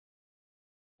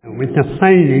with the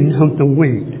failings of the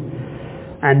weak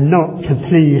and not to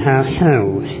please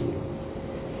ourselves.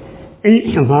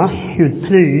 Each of us should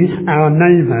please our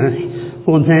neighbours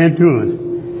for their good,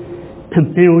 to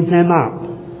build them up.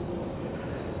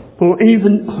 For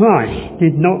even Christ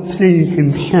did not please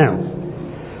himself,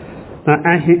 but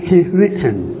as it is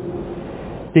written,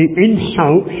 the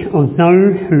insults of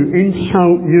those who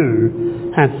insult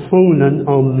you have fallen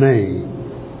on me.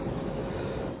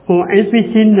 For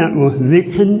everything that was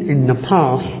written in the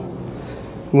past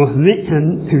was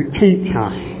written to teach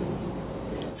us,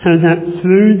 so that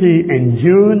through the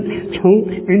endurance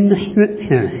taught in the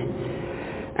Scriptures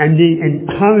and the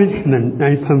encouragement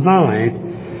they provide,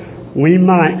 we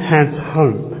might have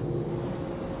hope.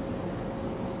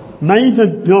 May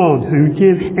the God who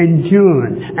gives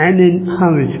endurance and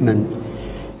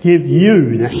encouragement give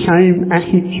you the same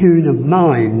attitude of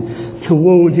mind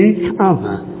toward each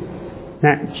other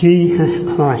that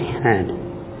Jesus Christ had,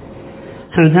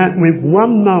 so that with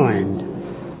one mind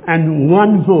and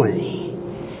one voice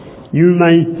you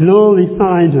may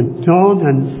glorify the God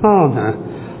and Father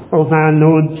of our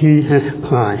Lord Jesus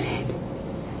Christ.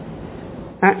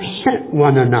 Accept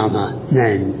one another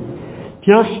then,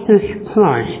 just as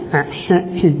Christ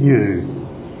accepted you,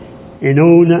 in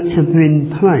order to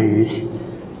bring praise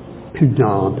to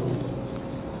God.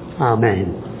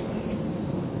 Amen.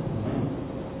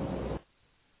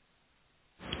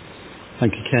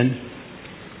 Thank you, Ken.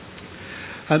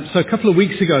 So a couple of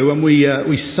weeks ago when we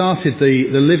started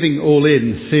the Living All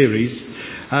In series,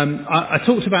 I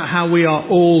talked about how we are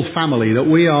all family, that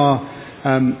we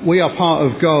are part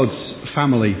of God's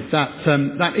family,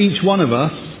 that each one of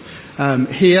us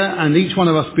here and each one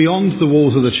of us beyond the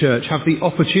walls of the church have the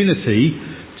opportunity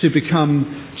to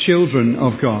become children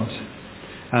of God.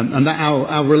 And that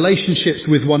our relationships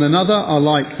with one another are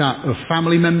like that of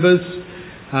family members,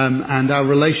 and our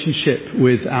relationship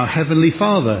with our Heavenly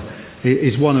Father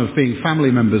is one of being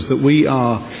family members, that we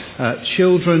are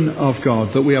children of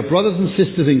God, that we are brothers and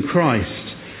sisters in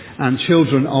Christ and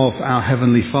children of our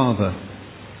Heavenly Father.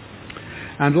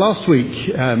 And last week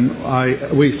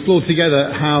we explored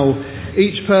together how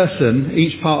each person,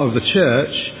 each part of the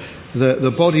church,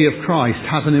 the body of Christ,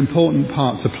 has an important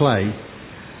part to play.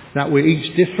 That we're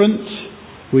each different,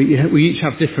 we each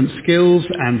have different skills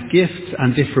and gifts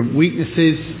and different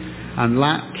weaknesses and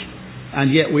lack,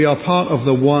 and yet we are part of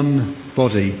the one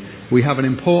body. We have an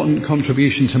important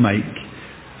contribution to make.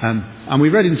 And we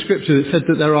read in Scripture that said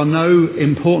that there are no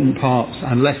important parts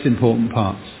and less important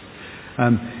parts.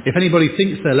 If anybody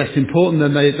thinks they're less important,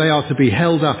 then they are to be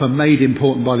held up and made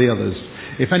important by the others.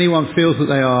 If anyone feels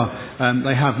that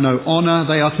they have no honour,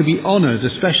 they are to be honoured,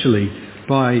 especially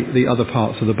by the other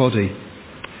parts of the body.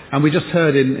 And we just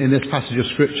heard in this passage of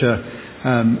Scripture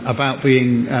about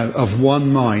being of one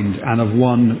mind and of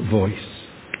one voice.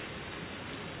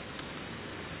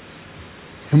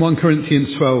 In 1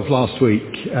 Corinthians 12 last week,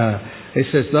 it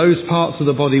says, those parts of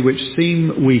the body which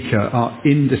seem weaker are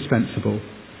indispensable,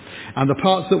 and the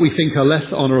parts that we think are less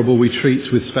honourable we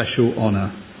treat with special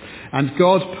honour. And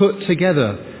God put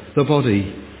together the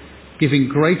body, giving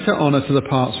greater honour to the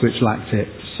parts which lacked it,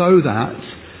 so that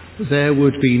there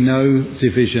would be no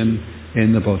division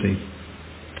in the body,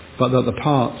 but that the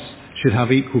parts should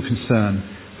have equal concern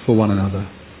for one another.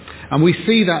 And we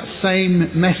see that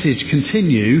same message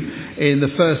continue in the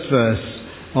first verse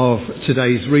of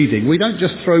today's reading. We don't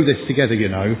just throw this together,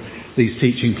 these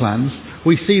teaching plans.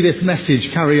 We see this message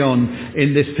carry on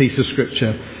in this piece of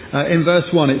Scripture. In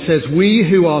verse 1 it says, we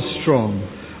who are strong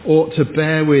ought to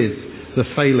bear with the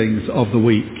failings of the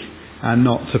weak and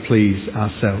not to please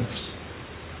ourselves.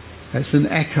 It's an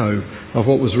echo of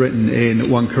what was written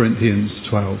in 1 Corinthians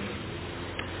 12.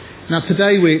 Now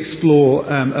today we explore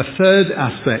a third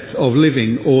aspect of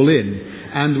living all in,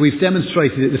 and we've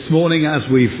demonstrated it this morning as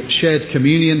we've shared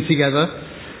communion together,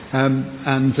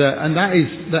 and that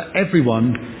is that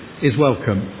everyone is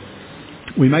welcome.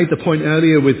 We made the point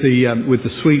earlier with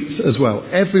the sweets as well.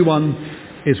 Everyone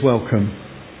is welcome,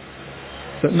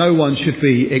 that no one should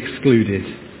be excluded.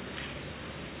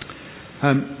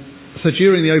 So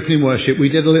during the opening worship, we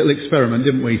did a little experiment,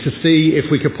 didn't we, to see if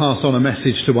we could pass on a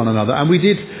message to one another. And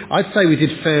I'd say we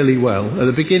did fairly well. At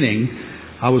the beginning,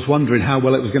 I was wondering how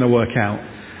well it was going to work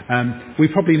out. We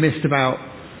probably missed about,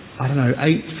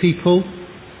 8 people,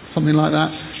 something like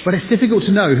that. But it's difficult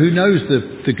to know who knows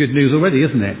the good news already,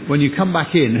 isn't it? When you come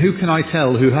back in, who can I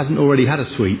tell who hasn't already had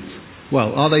a sweet?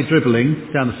 Well, are they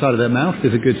dribbling down the side of their mouth?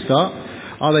 Is a good start.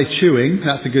 Are they chewing?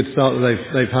 That's a good start that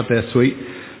they've had their sweet.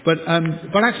 But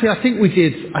actually, I think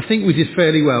we did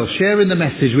fairly well. Sharing the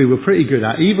message we were pretty good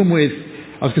at, even with,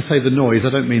 I was going to say the noise,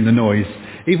 I don't mean the noise.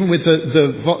 Even with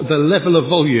the level of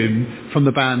volume from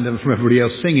the band and from everybody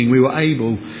else singing, we were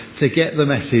able to get the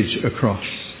message across.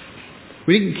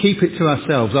 We didn't keep it to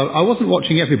ourselves. I wasn't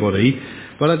watching everybody,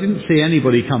 but I didn't see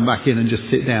anybody come back in and just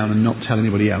sit down and not tell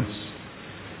anybody else.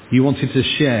 You wanted to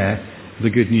share the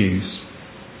good news.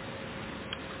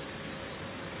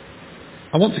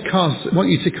 I want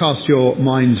you to cast your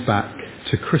minds back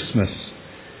to Christmas,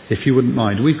 if you wouldn't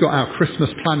mind. We've got our Christmas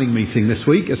planning meeting this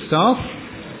week as staff.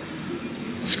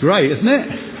 It's great, isn't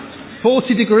it?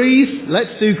 40 degrees,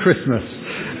 let's do Christmas.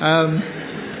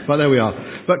 But there we are.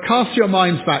 But cast your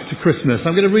minds back to Christmas.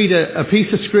 I'm going to read a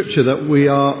piece of scripture that we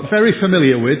are very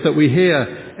familiar with, that we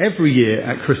hear every year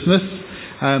at Christmas,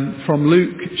 from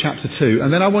Luke chapter 2.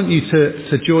 And then I want you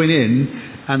to join in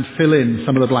and fill in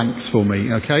some of the blanks for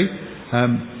me, okay?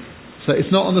 So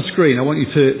it's not on the screen. I want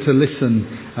you to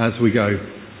listen as we go.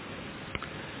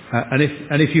 And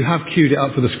if you have queued it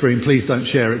up for the screen, please don't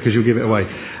share it because you'll give it away.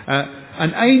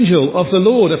 An angel of the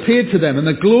Lord appeared to them, and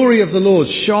the glory of the Lord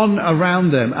shone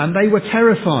around them, and they were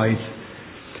terrified.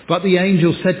 But the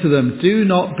angel said to them, "Do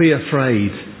not be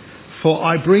afraid, for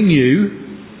I bring you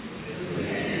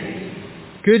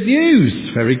good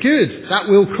news." Very good. That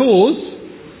will cause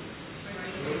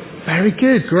very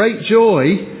good, great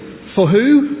joy for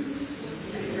who?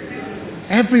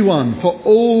 Everyone, for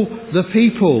all the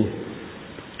people.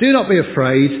 Do not be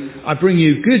afraid. I bring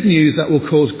you good news that will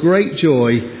cause great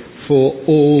joy for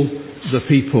all the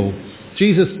people.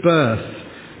 Jesus' birth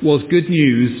was good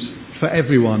news for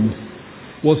everyone,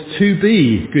 was to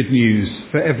be good news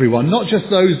for everyone. Not just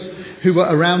those who were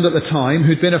around at the time,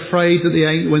 who'd been afraid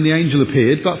when the angel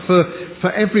appeared, but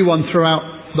for everyone throughout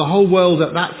the whole world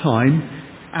at that time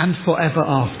and forever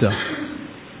after.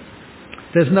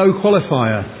 There's no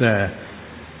qualifier there.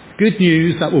 Good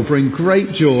news that will bring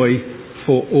great joy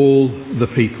for all the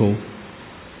people.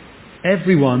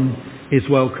 Everyone is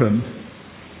welcome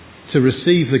to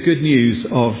receive the good news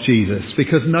of Jesus,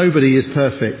 because nobody is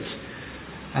perfect.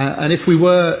 And if we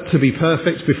were to be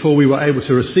perfect before we were able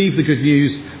to receive the good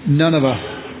news, none of us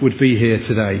would be here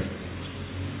today.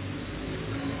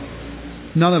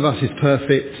 None of us is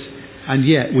perfect, and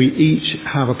yet we each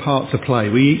have a part to play.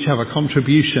 We each have a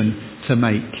contribution to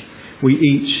make. We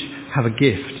each have a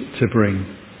gift to bring.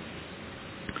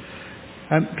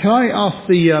 Can I ask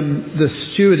the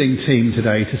stewarding team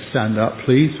today to stand up,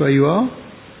 please, where you are?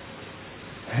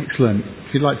 Excellent.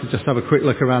 If you'd like to just have a quick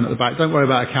look around at the back. Don't worry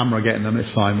about a camera getting them, it's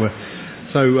fine.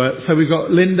 So we've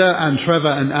got Linda and Trevor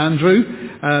and Andrew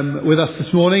with us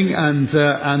this morning,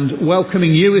 and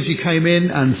welcoming you as you came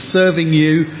in, and serving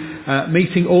you,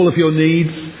 meeting all of your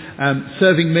needs,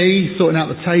 serving me, sorting out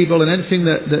the table and anything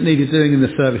that needed doing in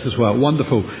the service as well.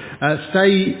 Wonderful.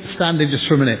 Stay standing just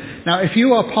for a minute. Now, if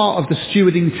you are part of the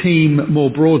stewarding team more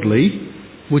broadly,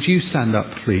 would you stand up,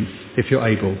 please, if you're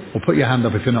able? Or put your hand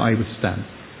up if you're not able to stand.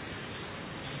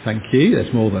 Thank you.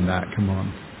 There's more than that. Come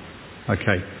on.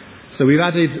 Okay. So we've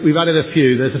added a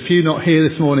few. There's a few not here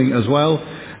this morning as well.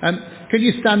 Can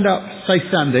you stand up? Stay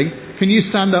standing. Can you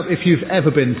stand up if you've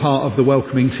ever been part of the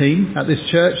welcoming team at this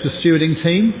church, the stewarding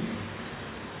team?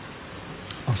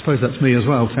 I suppose that's me as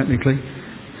well, technically.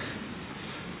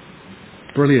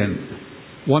 Brilliant.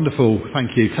 Wonderful.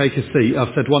 Thank you. Take a seat.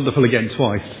 I've said wonderful again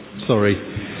twice. Sorry.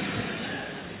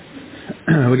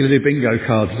 We're going to do bingo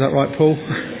cards. Is that right, Paul?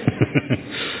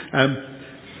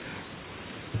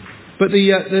 But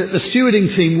the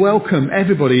stewarding team welcome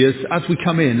everybody as we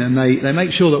come in, and they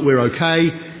make sure that we're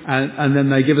okay, and then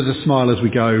they give us a smile as we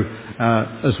go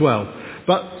as well.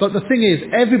 But the thing is,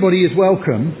 everybody is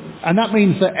welcome, and that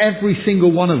means that every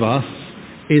single one of us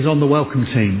is on the welcome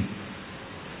team.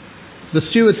 The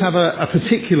stewards have a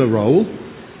particular role,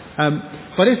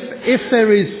 but if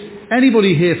there is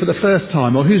anybody here for the first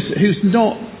time, or who's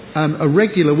not a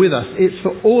regular with us, it's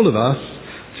for all of us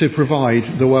to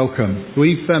provide the welcome.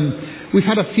 We've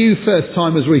had a few first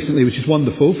timers recently, which is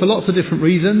wonderful for lots of different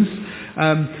reasons,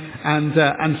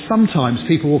 and sometimes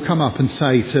people will come up and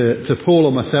say to Paul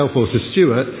or myself or to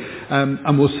Stuart,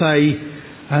 and will say,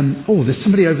 "Oh, there's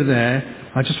somebody over there.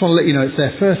 I just want to let you know it's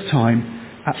their first time."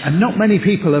 And not many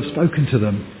people have spoken to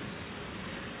them.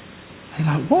 They're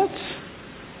like, what?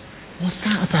 What's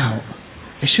that about?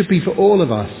 It should be for all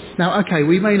of us. Now, okay,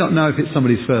 we may not know if it's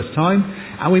somebody's first time,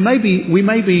 and we may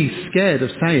be scared of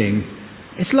saying,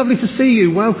 "It's lovely to see you,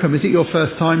 welcome, is it your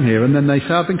first time here?" And then they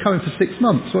say, "I've been coming for 6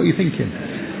 months, what are you thinking?"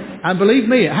 And believe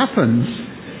me, it happens.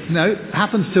 It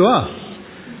happens to us.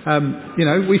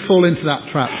 We fall into that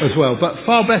trap as well. But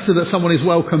far better that someone is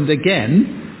welcomed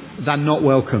again than not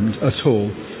welcomed at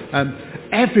all.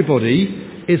 Everybody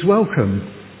is welcome.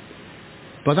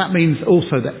 But that means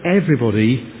also that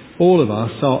everybody, all of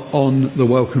us, are on the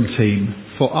welcome team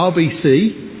for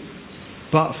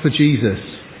RBC, but for Jesus.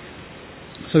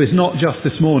 So it's not just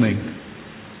this morning.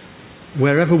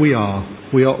 Wherever we are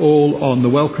all on the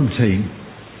welcome team.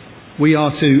 We are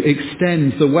to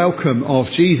extend the welcome of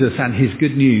Jesus and his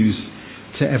good news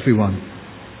to everyone.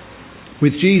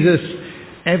 With Jesus,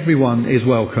 everyone is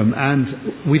welcome,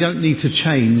 and we don't need to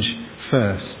change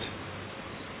first.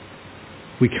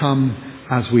 We come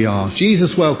as we are.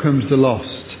 Jesus welcomes the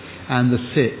lost and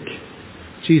the sick.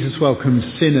 Jesus welcomes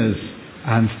sinners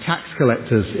and tax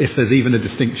collectors, if there's even a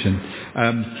distinction.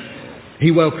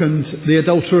 He welcomed the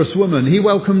adulterous woman. He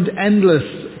welcomed endless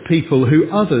people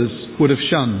who others would have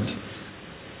shunned.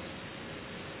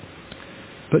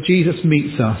 But Jesus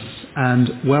meets us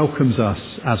and welcomes us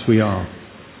as we are.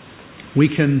 We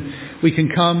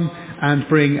can come and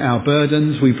bring our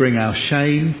burdens. We bring our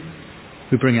shame.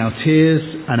 We bring our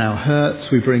tears and our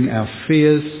hurts. We bring our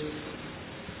fears,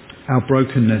 our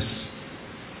brokenness,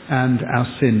 and our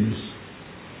sins.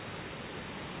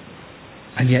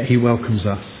 And yet he welcomes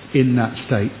us in that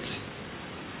state.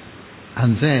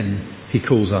 And then he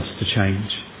calls us to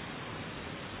change.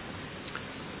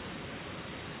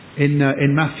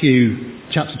 In Matthew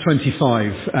chapter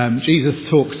 25, Jesus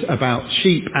talks about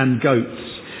sheep and goats.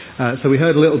 So we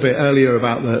heard a little bit earlier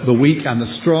about the weak and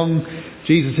the strong.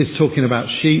 Jesus is talking about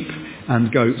sheep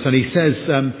and goats. And he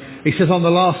says on the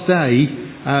last day,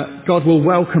 God will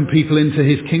welcome people into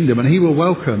his kingdom, and he will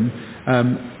welcome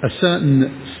a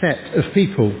certain set of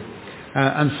people.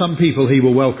 And some people he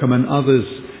will welcome and others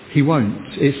he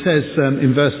won't. It says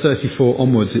in verse 34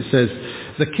 onwards, it says,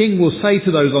 "The king will say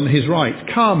to those on his right,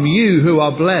 'Come, you who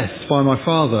are blessed by my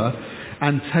Father,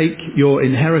 and take your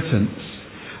inheritance,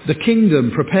 the kingdom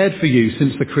prepared for you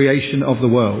since the creation of the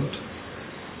world.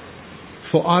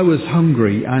 For I was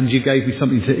hungry, and you gave me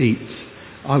something to eat.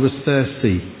 I was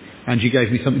thirsty, and you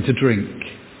gave me something to drink.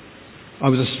 I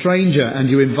was a stranger, and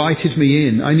you invited me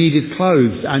in. I needed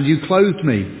clothes, and you clothed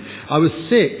me. I was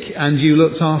sick, and you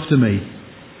looked after me.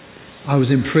 I was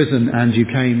in prison, and you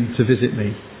came to visit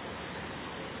me.'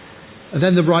 And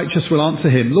then the righteous will answer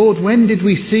him, 'Lord, when did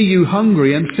we see you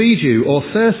hungry and feed you, or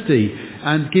thirsty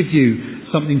and give you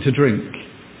something to drink?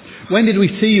 When did we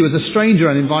see you as a stranger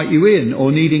and invite you in,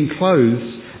 or needing clothes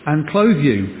and clothe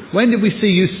you? When did we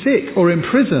see you sick or in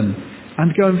prison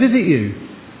and go and visit you?'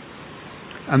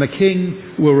 And the king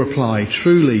will reply,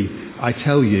 'Truly, I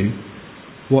tell you,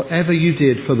 whatever you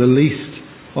did for the least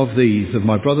of these, of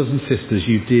my brothers and sisters,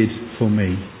 you did for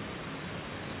me.'"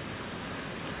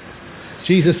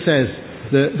 Jesus says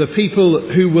that the people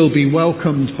who will be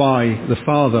welcomed by the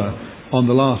Father on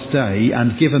the last day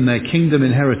and given their kingdom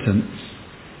inheritance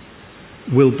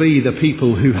will be the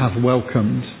people who have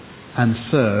welcomed and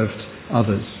served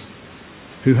others,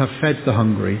 who have fed the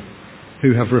hungry,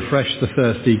 who have refreshed the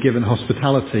thirsty, given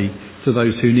hospitality to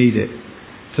those who need it,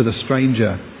 to the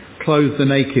stranger, clothed the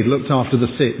naked, looked after the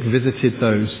sick, visited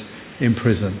those in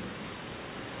prison.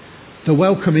 The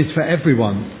welcome is for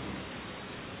everyone.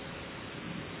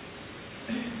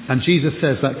 And Jesus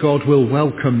says that God will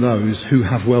welcome those who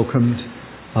have welcomed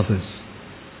others.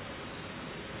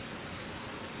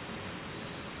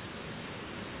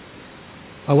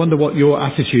 I wonder what your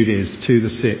attitude is to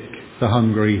the sick, the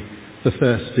hungry, the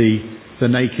thirsty, the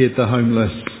naked, the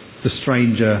homeless, the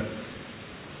stranger,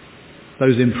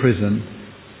 those in prison.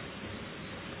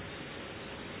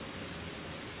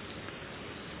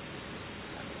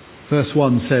 Verse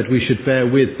 1 said we should bear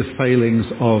with the failings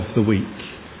of the weak.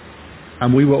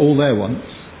 And we were all there once.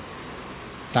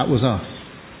 That was us.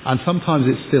 And sometimes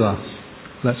it's still us.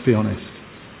 Let's be honest.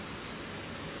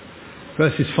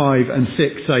 Verses 5 and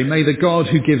 6 say, "May the God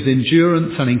who gives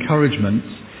endurance and encouragement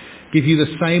give you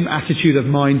the same attitude of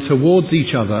mind towards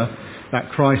each other that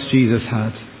Christ Jesus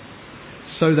had,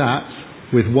 so that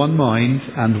with one mind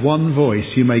and one voice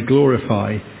you may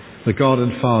glorify the God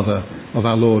and Father of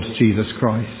our Lord Jesus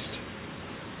Christ."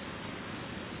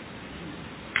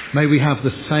 May we have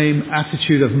the same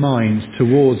attitude of mind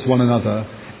towards one another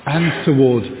and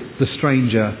toward the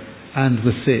stranger and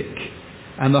the sick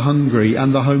and the hungry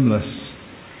and the homeless.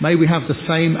 May we have the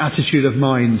same attitude of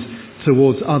mind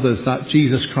towards others that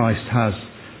Jesus Christ has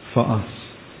for us.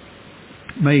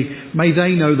 May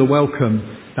they know the welcome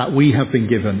that we have been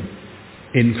given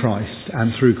in Christ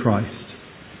and through Christ.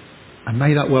 And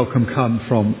may that welcome come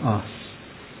from us.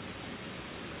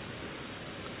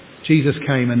 Jesus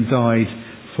came and died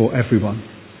for everyone.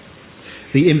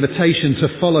 The invitation to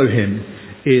follow him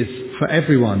is for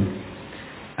everyone,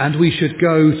 and we should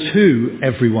go to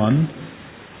everyone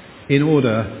in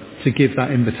order to give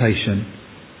that invitation.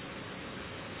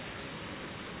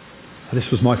 This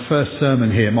was my first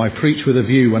sermon here. My Preach with a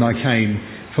View when I came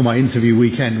for my interview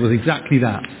weekend was exactly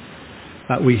that.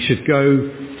 that we should go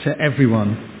to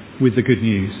everyone with the good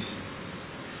news.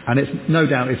 And it's no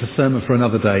doubt it's a sermon for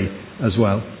another day as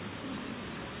well.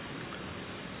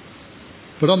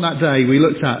 But on that day we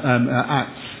looked at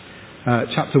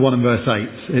Acts chapter 1 and verse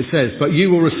 8. It says, "But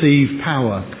you will receive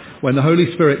power when the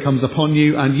Holy Spirit comes upon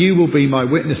you, and you will be my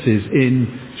witnesses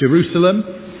in Jerusalem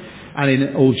and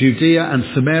in all Judea and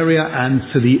Samaria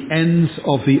and to the ends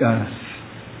of the earth."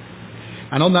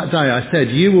 And on that day I said,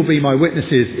 "You will be my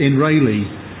witnesses in Rayleigh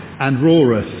and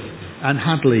Raworth and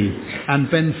Hadley and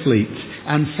Benfleet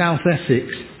and South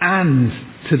Essex and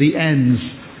to the ends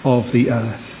of the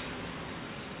earth."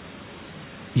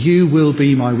 You will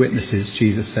be my witnesses,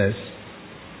 Jesus says,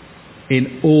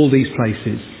 in all these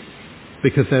places,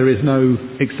 because there is no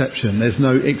exception, there's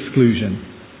no exclusion.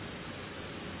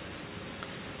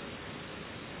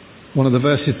 One of the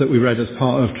verses that we read as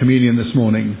part of communion this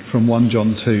morning from 1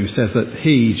 John 2 says that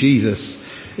he, Jesus,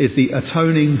 is the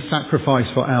atoning sacrifice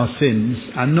for our sins,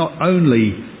 and not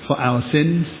only for our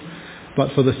sins,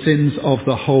 but for the sins of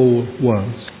the whole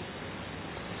world.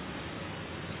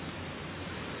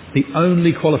 The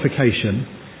only qualification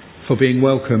for being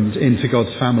welcomed into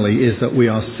God's family is that we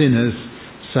are sinners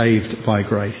saved by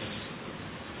grace.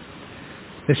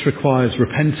 This requires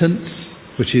repentance,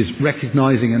 which is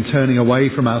recognising and turning away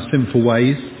from our sinful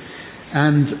ways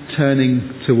and turning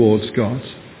towards God.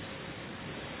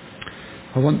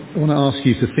 I want to ask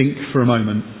you to think for a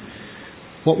moment,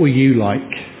 what were you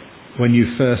like when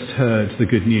you first heard the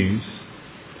good news?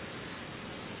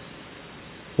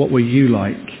 What were you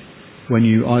like when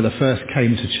you either first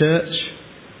came to church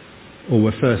or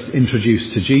were first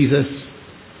introduced to Jesus?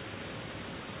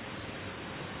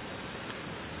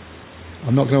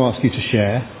 I'm not going to ask you to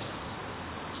share,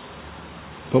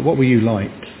 but what were you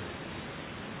like?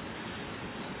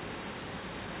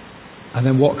 And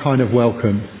then what kind of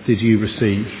welcome did you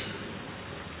receive?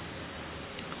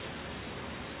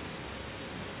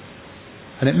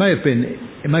 And it may have been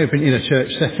in a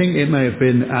church setting, it may have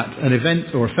been at an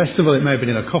event or a festival, it may have been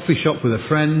in a coffee shop with a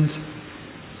friend.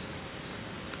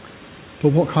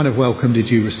 But what kind of welcome did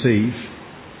you receive?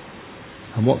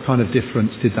 And what kind of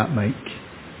difference did that make?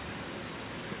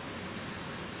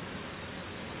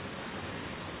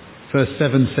 Verse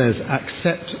 7 says,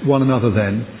 "Accept one another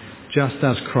then, just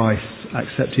as Christ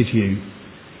accepted you,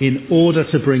 in order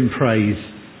to bring praise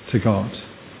to God."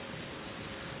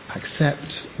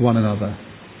 Accept one another.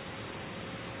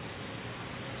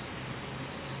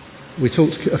 We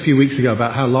talked a few weeks ago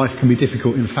about how life can be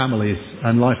difficult in families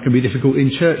and life can be difficult in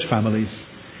church families,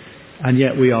 and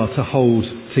yet we are to hold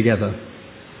together.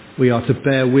 We are to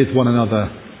bear with one another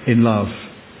in love.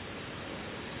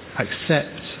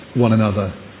 Accept one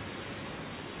another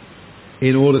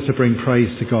in order to bring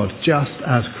praise to God, just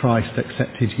as Christ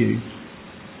accepted you.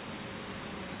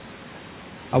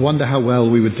 I wonder how well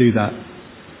we would do that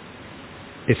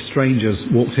if strangers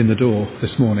walked in the door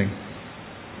this morning.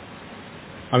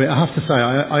 I mean, I have to say,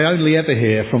 I only ever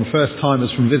hear from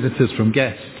first-timers, from visitors, from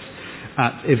guests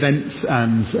at events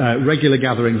and regular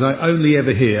gatherings, I only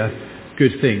ever hear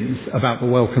good things about the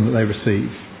welcome that they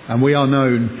receive. And we are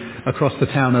known across the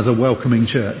town as a welcoming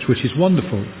church, which is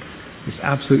wonderful. It's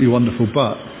absolutely wonderful,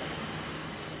 but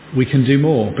we can do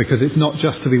more, because it's not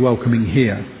just to be welcoming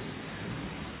here.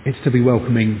 It's to be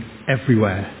welcoming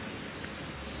everywhere.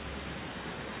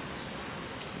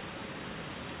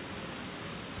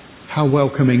 How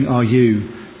welcoming are you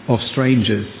of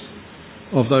strangers,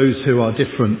 of those who are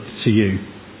different to you?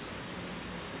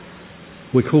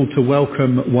 We're called to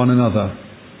welcome one another,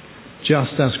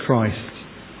 just as Christ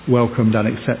welcomed and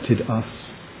accepted us.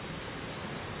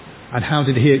 And how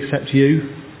did he accept you?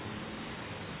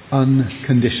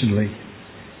 Unconditionally.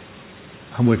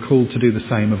 And we're called to do the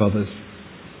same of others.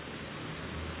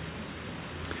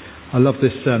 I love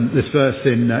this verse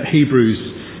in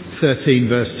Hebrews 13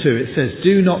 verse 2. It says,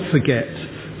 "Do not forget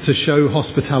to show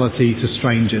hospitality to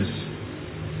strangers,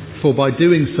 for by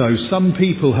doing so some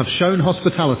people have shown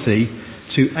hospitality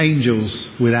to angels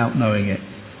without knowing it."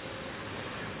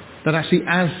 That actually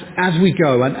as we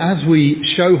go and as we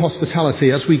show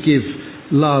hospitality, as we give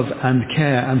love and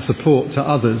care and support to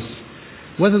others,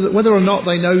 whether or not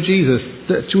they know Jesus,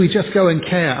 that we just go and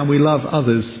care and we love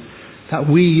others, that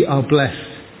we are blessed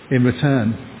in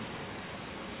return.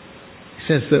 He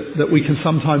says that we can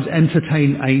sometimes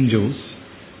entertain angels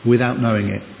without knowing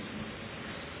it.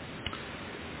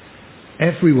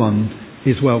 Everyone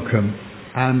is welcome,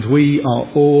 and we are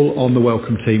all on the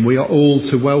welcome team. We are all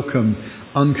to welcome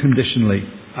unconditionally,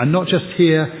 and not just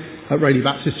here at Rayleigh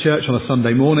Baptist Church on a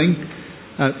Sunday morning,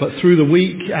 but through the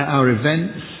week at our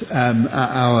events, at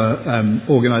our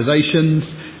organisations,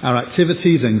 our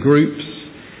activities and groups,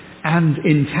 and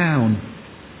in town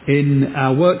in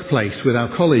our workplace with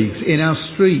our colleagues, in our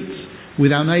streets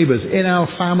with our neighbours, in our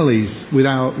families with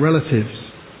our relatives.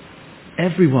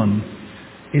 Everyone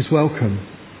is welcome.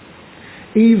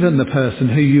 Even the person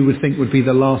who you would think would be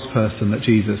the last person that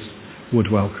Jesus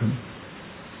would welcome.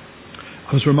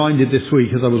 I was reminded this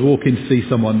week as I was walking to see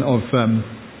someone of,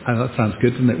 that sounds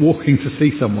good, doesn't it? Walking to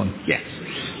see someone. Yes,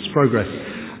 it's progress.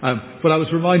 But I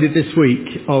was reminded this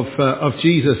week of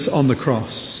Jesus on the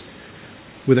cross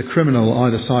with a criminal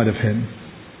either side of him.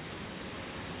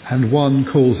 And one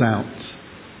calls out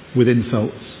with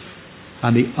insults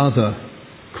and the other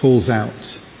calls out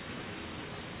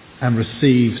and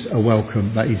receives a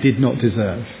welcome that he did not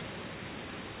deserve.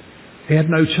 He had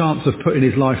no chance of putting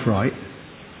his life right,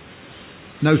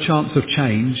 no chance of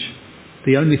change.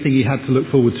 The only thing he had to look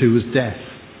forward to was death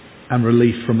and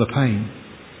relief from the pain.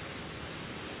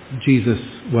 Jesus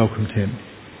welcomed him.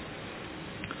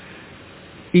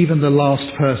 Even the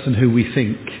last person who we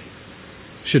think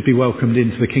should be welcomed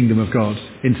into the kingdom of God,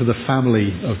 into the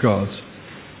family of God,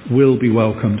 will be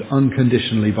welcomed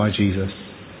unconditionally by Jesus.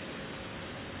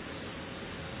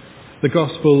 The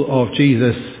gospel of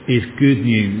Jesus is good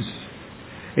news.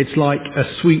 It's like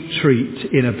a sweet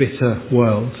treat in a bitter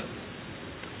world.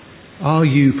 Are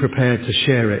you prepared to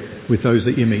share it with those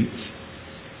that you meet?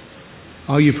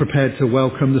 Are you prepared to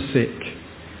welcome the sick,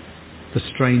 the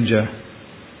stranger,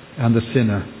 and the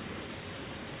sinner?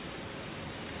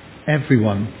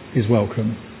 Everyone is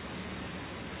welcome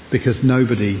because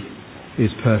nobody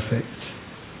is perfect.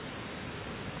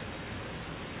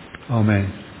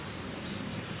 Amen.